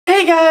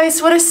Hey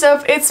guys, what is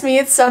up? It's me,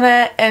 it's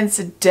Sanne, and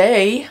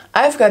today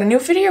I've got a new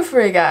video for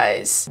you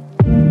guys.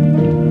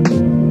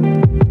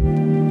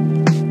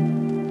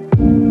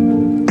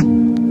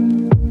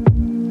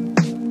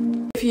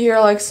 If you hear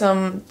like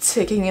some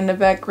ticking in the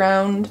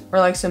background or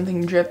like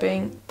something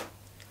dripping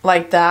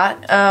like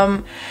that,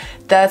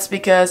 that's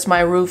because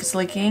my roof is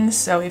leaking.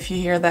 So if you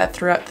hear that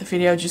throughout the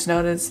video, just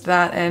notice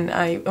that, and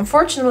I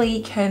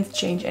unfortunately can't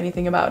change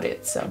anything about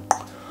it, so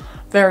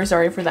very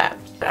sorry for that.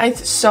 I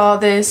saw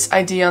this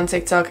idea on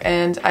TikTok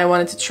and I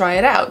wanted to try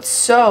it out.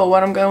 So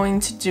what I'm going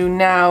to do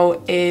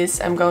now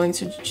is I'm going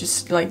to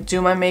just like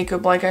do my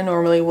makeup like I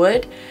normally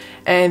would.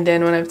 And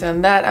then when I've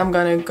done that, I'm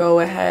gonna go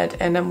ahead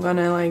and I'm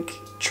gonna like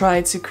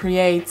try to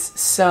create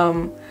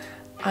some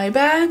eye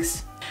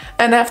bags.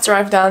 And after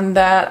I've done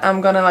that,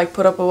 I'm gonna like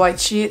put up a white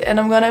sheet and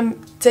I'm gonna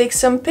take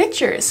some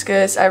pictures,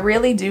 because I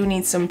really do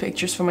need some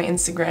pictures for my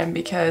Instagram,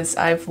 because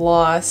I've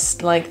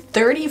lost like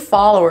 30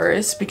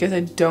 followers because I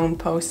don't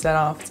post that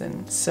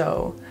often.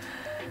 So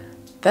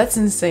that's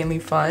insanely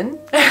fun.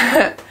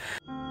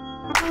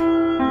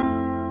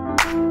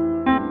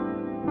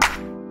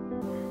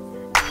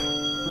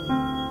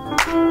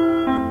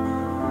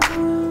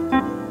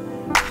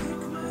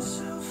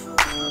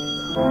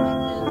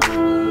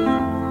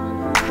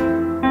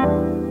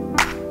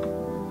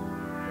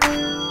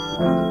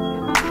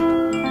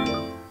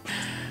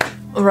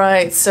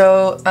 Right,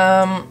 so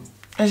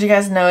as you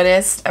guys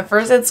noticed, at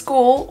first at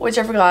school, which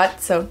I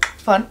forgot, so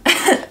fun.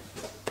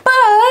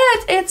 But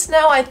it's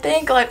now, I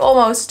think, like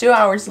almost 2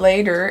 hours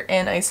later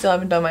and I still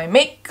haven't done my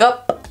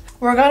makeup.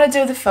 We're gonna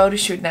do the photo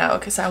shoot now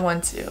because I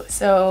want to.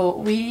 So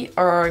we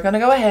are gonna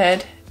go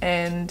ahead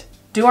and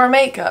do our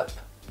makeup.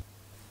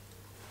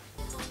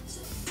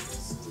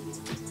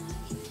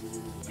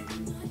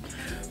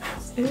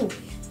 Ew.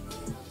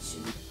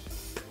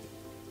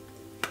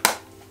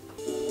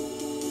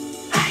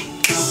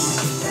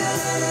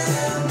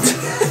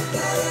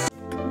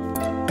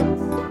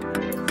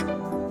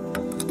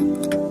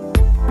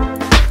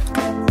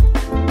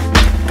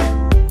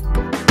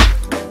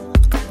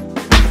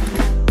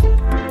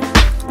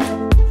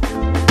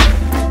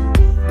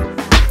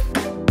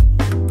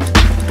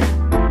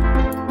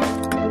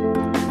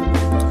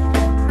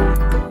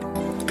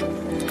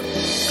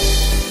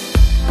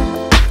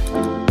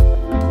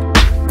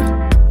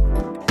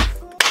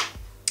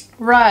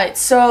 Right,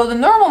 so the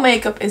normal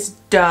makeup is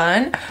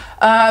done.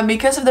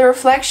 Because of the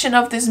reflection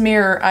of this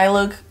mirror, I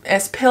look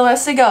as pale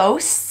as a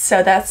ghost,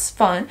 so that's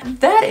fun.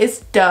 That is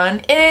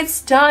done.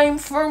 It's time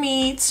for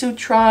me to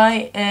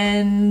try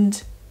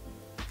and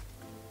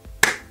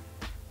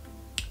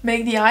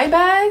make the eye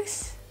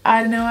bags.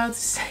 I don't know how to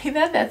say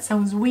that. That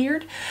sounds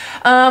weird.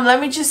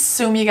 Let me just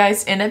zoom you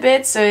guys in a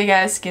bit so you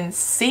guys can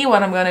see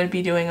what I'm gonna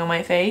be doing on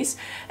my face.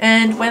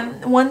 And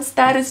once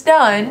that is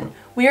done,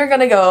 we are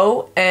gonna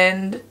go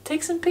and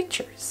take some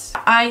pictures.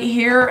 I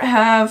here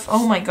have,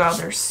 oh my god,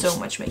 there's so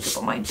much makeup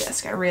on my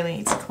desk. I really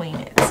need to clean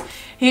it.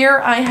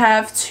 Here I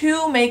have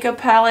two makeup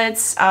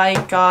palettes.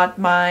 I got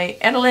my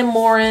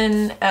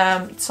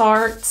SanneLyanne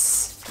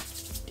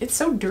Tarts. It's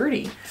so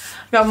dirty.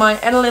 Got my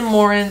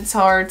SanneLyanne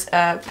Tarte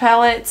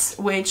palette,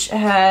 which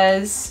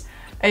has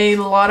a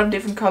lot of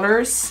different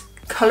colors.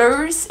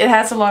 It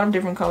has a lot of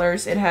different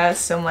colors. It has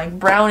some like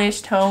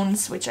brownish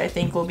tones, which I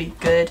think will be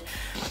good.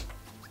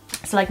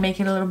 It's like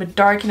making it a little bit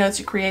dark, you know,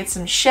 to create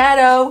some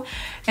shadow.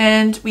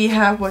 And we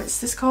have, what is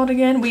this called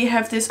again? We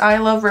have this I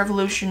Love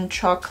Revolution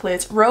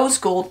Chocolate Rose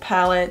Gold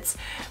palette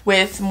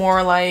with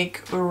more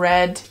like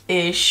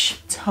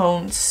red-ish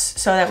tones,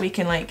 so that we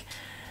can like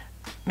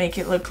make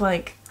it look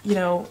like, you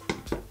know,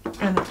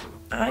 an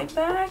eye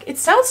bag? It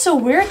sounds so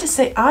weird to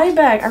say eye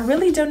bag. I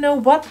really don't know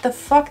what the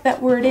fuck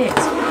that word is.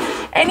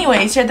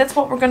 Anyways, yeah, that's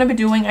what we're gonna be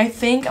doing. I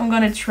think I'm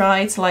gonna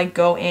try to like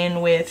go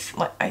in with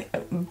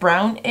like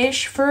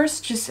brownish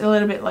first, just a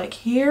little bit like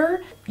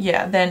here.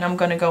 Yeah, then I'm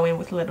gonna go in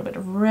with a little bit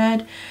of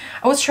red.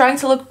 I was trying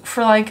to look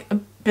for like a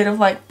bit of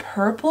like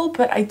purple,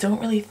 but I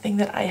don't really think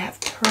that I have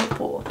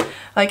purple.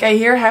 Like I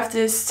here have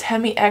this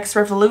Temi X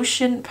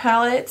Revolution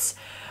palette,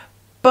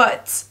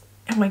 but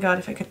oh my god,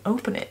 if I could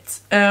open it.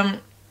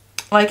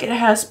 Like it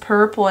has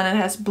purple and it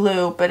has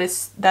blue, but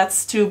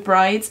that's too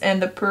bright,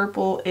 and the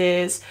purple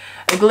is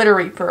a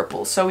glittery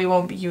purple, so we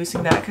won't be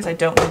using that because I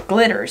don't like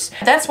glitters.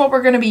 That's what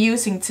we're gonna be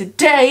using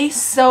today,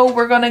 so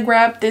we're gonna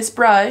grab this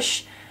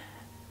brush.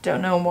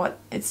 Don't know what,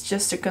 it's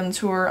just a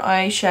contour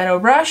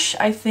eyeshadow brush.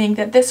 I think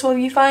that this will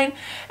be fine,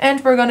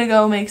 and we're gonna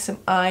go make some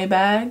eye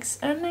bags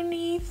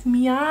underneath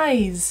me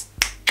eyes.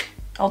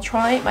 I'll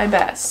try my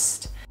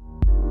best.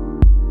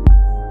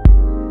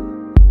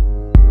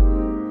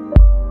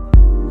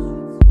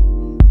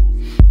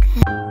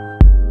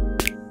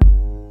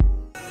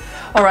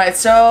 Alright,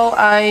 so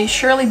I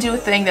surely do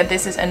think that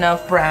this is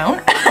enough brown.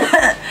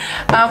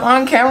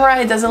 On camera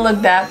it doesn't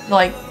look that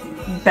like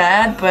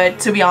bad, but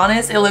to be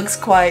honest it looks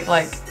quite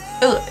like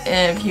ugh,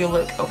 if you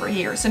look over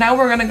here. So now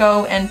we're gonna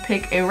go and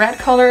pick a red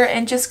color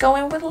and just go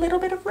in with a little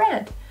bit of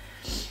red.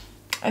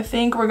 I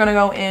think we're gonna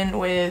go in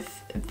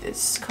with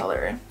this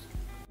color.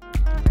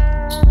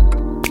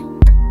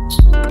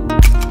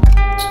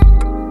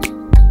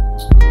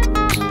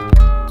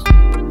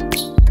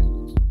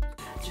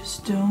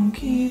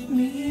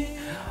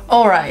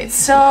 Alright,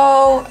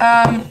 so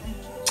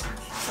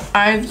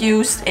I've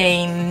used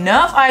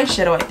enough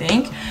eyeshadow, I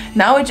think.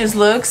 Now it just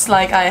looks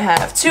like I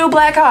have 2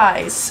 black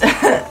eyes.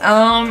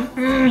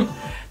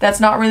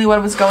 That's not really what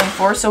I was going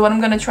for. So what I'm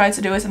gonna try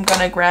to do is I'm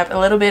gonna grab a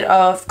little bit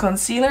of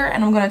concealer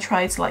and I'm gonna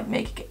try to like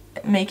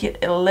make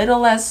it a little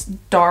less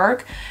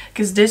dark,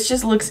 because this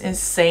just looks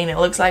insane. It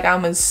looks like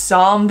I'm a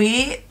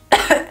zombie.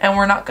 And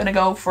we're not gonna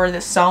go for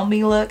the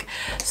zombie look.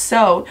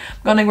 So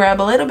I'm gonna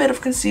grab a little bit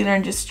of concealer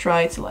and just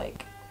try to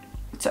like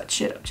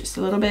touch it up just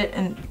a little bit.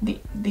 And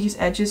these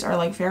edges are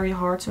like very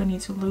hard, so I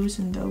need to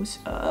loosen those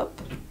up.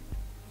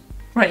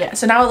 Right, yeah,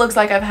 so now it looks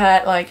like I've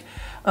had like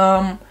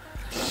not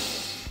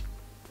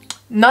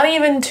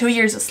even 2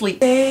 years of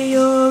sleep. Say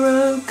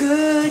you're a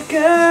good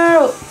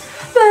girl,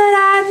 but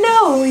I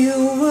know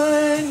you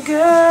would,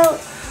 girl.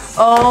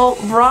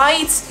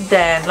 Alright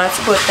then,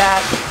 let's put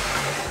that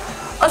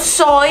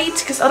aside,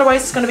 because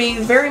otherwise it's gonna be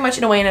very much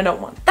in the way and I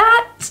don't want that.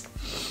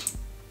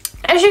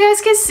 As you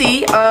guys can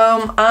see,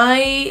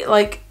 I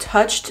like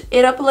touched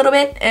it up a little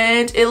bit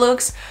and it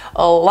looks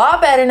a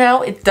lot better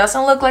now. It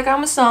doesn't look like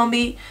I'm a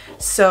zombie,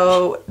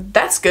 so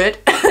that's good.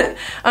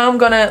 I'm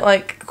gonna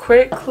like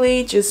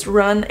quickly just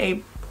run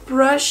a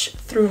brush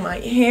through my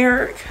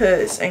hair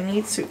because I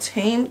need to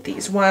tame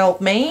these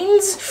wild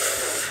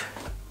manes.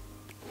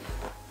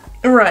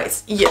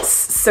 Right, yes,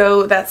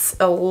 so that's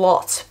a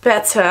lot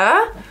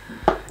better.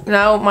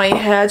 Now my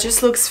hair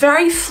just looks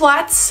very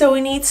flat, so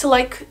we need to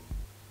like,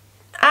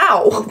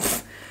 ow!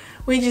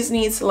 We just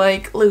need to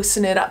like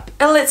loosen it up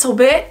a little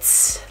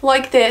bit,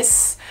 like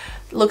this.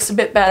 Looks a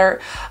bit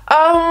better.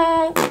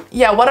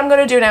 Yeah, what I'm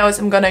gonna do now is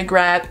I'm gonna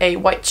grab a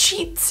white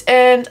sheet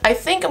and I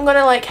think I'm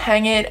gonna like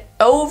hang it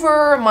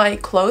over my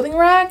clothing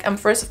rack. I'm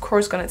first of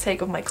course gonna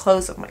take off my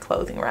clothes off my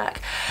clothing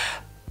rack.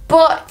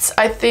 But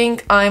I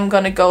think I'm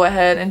gonna go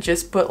ahead and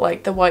just put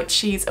like the white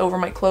sheets over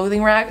my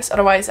clothing racks.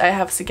 Otherwise I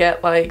have to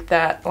get like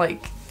that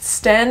like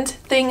stand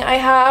thing I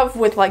have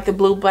with like the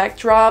blue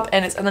backdrop,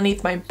 and it's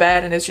underneath my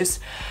bed and it's just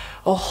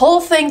a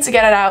whole thing to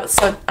get it out.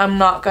 So I'm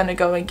not gonna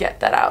go and get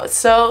that out.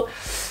 So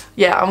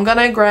yeah, I'm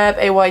gonna grab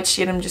a white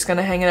sheet. I'm just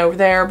gonna hang it over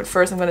there. But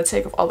first I'm gonna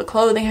take off all the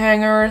clothing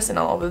hangers and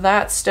all of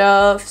that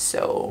stuff.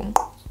 So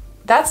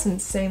that's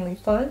insanely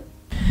fun.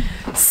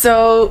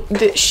 So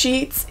the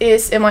sheets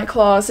is in my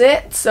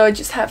closet, so I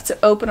just have to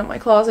open up my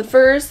closet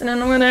first and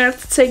then I'm gonna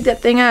have to take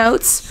that thing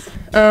out.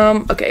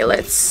 Okay,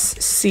 let's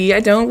see.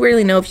 I don't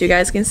really know if you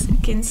guys can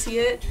see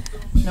it.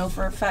 I know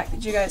for a fact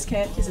that you guys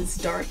can because it's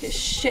dark as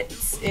shit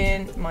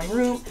in my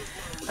room.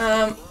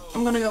 I'm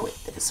gonna go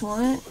with this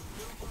one.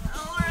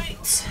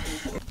 Alright.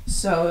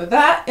 So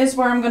that is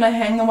where I'm gonna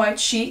hang the white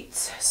sheet.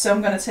 So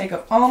I'm gonna take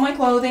off all my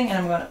clothing and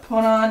I'm gonna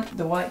put on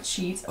the white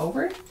sheets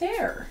over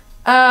there.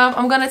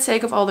 I'm gonna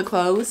take off all the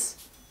clothes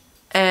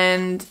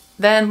and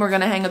then we're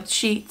gonna hang up the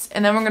sheets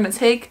and then we're gonna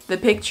take the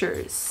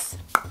pictures.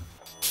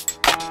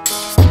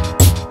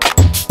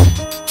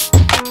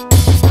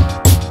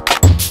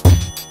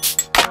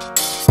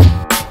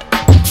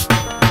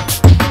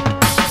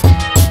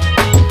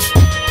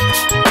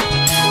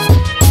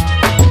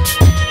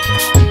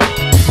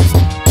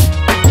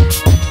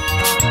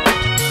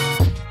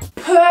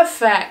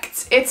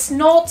 Perfect! It's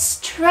not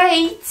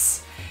straight!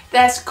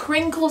 There's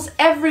crinkles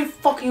every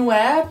fucking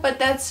where, but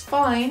that's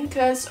fine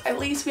because at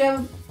least we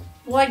have a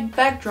white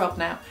backdrop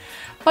now.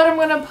 But I'm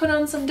gonna put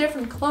on some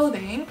different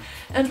clothing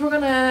and we're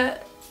gonna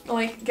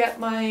like get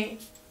my,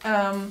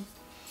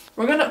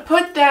 we're gonna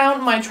put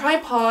down my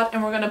tripod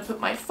and we're gonna put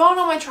my phone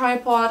on my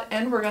tripod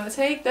and we're gonna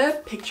take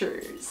the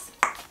pictures.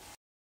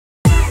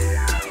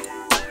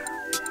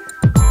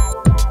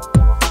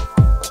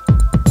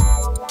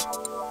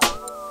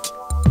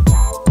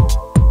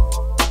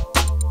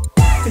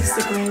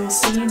 Instagram will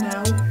see you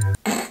now.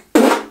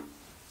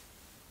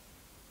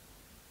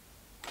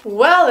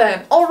 Well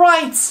then,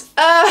 alright.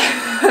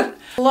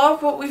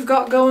 Love what we've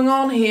got going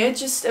on here.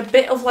 Just a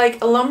bit of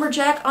like a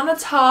lumberjack on the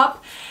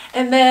top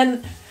and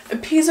then a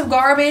piece of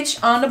garbage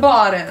on the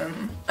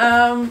bottom.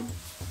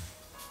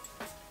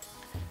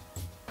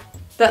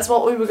 That's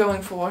what we were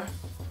going for.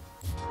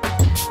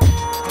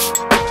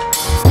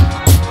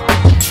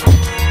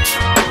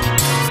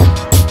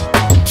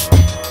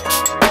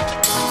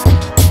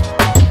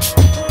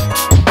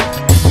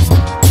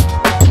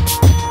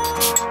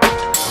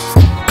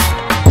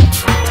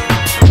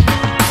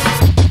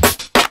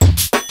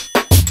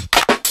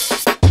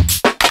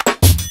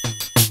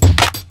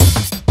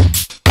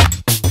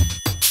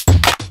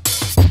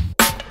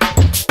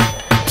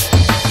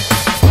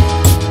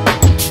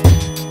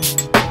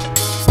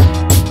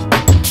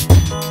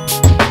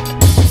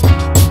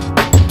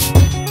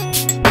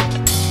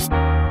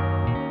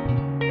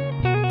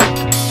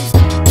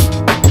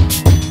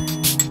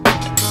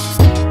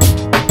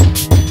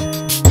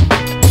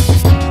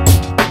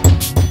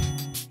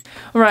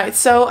 Right,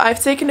 so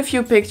I've taken a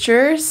few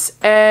pictures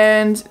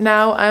and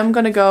now I'm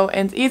gonna go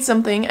and eat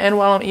something, and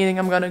while I'm eating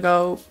I'm gonna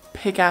go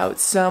pick out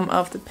some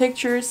of the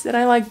pictures that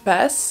I like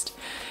best.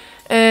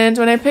 And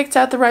when I picked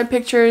out the right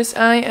pictures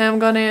I am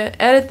gonna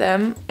edit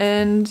them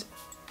and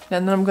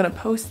then I'm gonna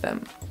post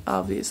them,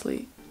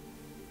 obviously.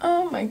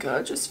 my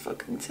god, just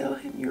fucking tell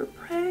him you're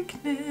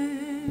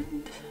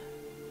pregnant.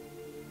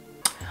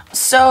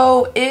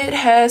 So it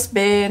has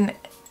been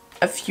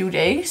a few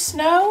days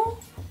now.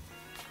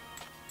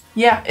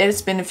 Yeah,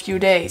 it's been a few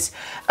days.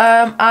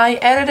 I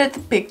edited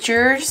the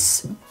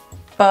pictures,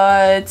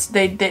 but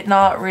they did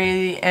not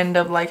really end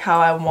up like how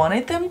I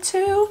wanted them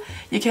to.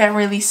 You can't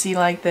really see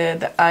like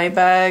the eye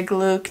bag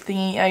look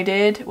thingy I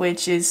did,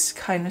 which is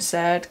kind of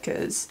sad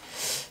because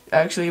I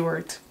actually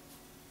worked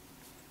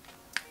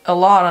a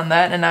lot on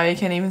that and now you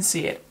can't even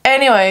see it.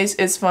 Anyways,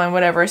 it's fine,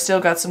 whatever. I still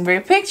got some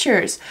great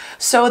pictures.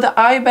 So the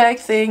eye bag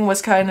thing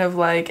was kind of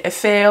like a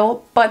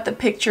fail, but the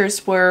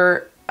pictures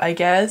were, I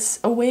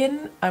guess, a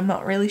win. I'm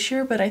not really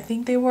sure, but I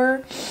think they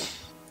were.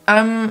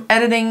 I'm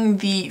editing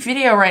the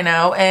video right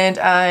now and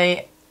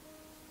I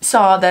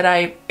saw that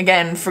I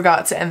again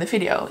forgot to end the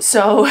video.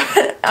 So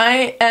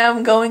I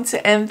am going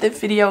to end the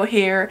video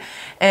here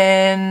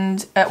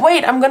and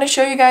wait, I'm gonna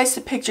show you guys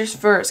the pictures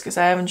first because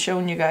I haven't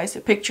shown you guys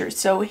the pictures.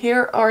 So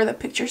here are the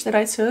pictures that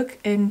I took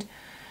and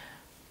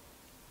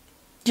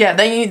yeah,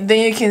 then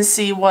you can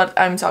see what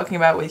I'm talking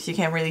about with you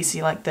can't really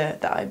see like the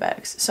eye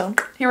bags. So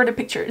here are the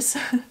pictures.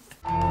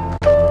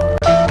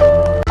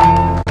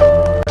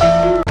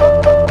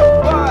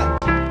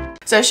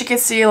 So as you can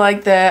see,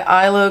 like the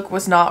eye look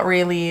was not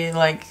really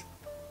like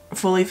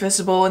fully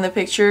visible in the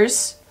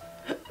pictures.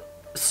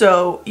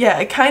 So yeah,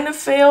 it kind of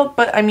failed,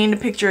 but I mean the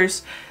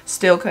pictures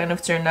still kind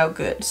of turned out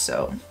good.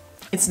 So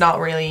it's not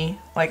really,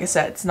 like I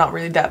said, it's not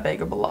really that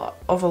big of a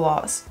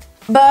loss.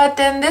 But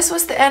then this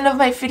was the end of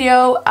my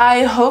video.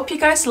 I hope you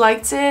guys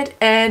liked it,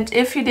 and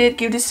if you did,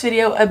 give this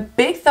video a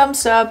big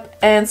thumbs up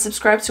and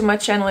subscribe to my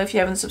channel if you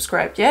haven't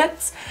subscribed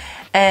yet.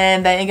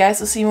 And then you guys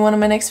will see me in one of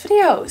my next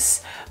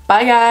videos.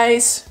 Bye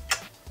guys!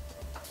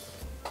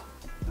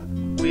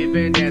 We've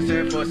been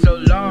dancing for so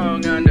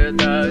long under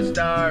the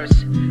stars.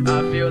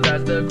 I feel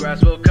that the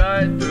grass will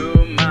cut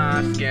through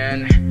my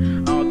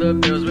skin. All the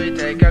pills we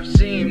take have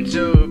seemed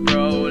to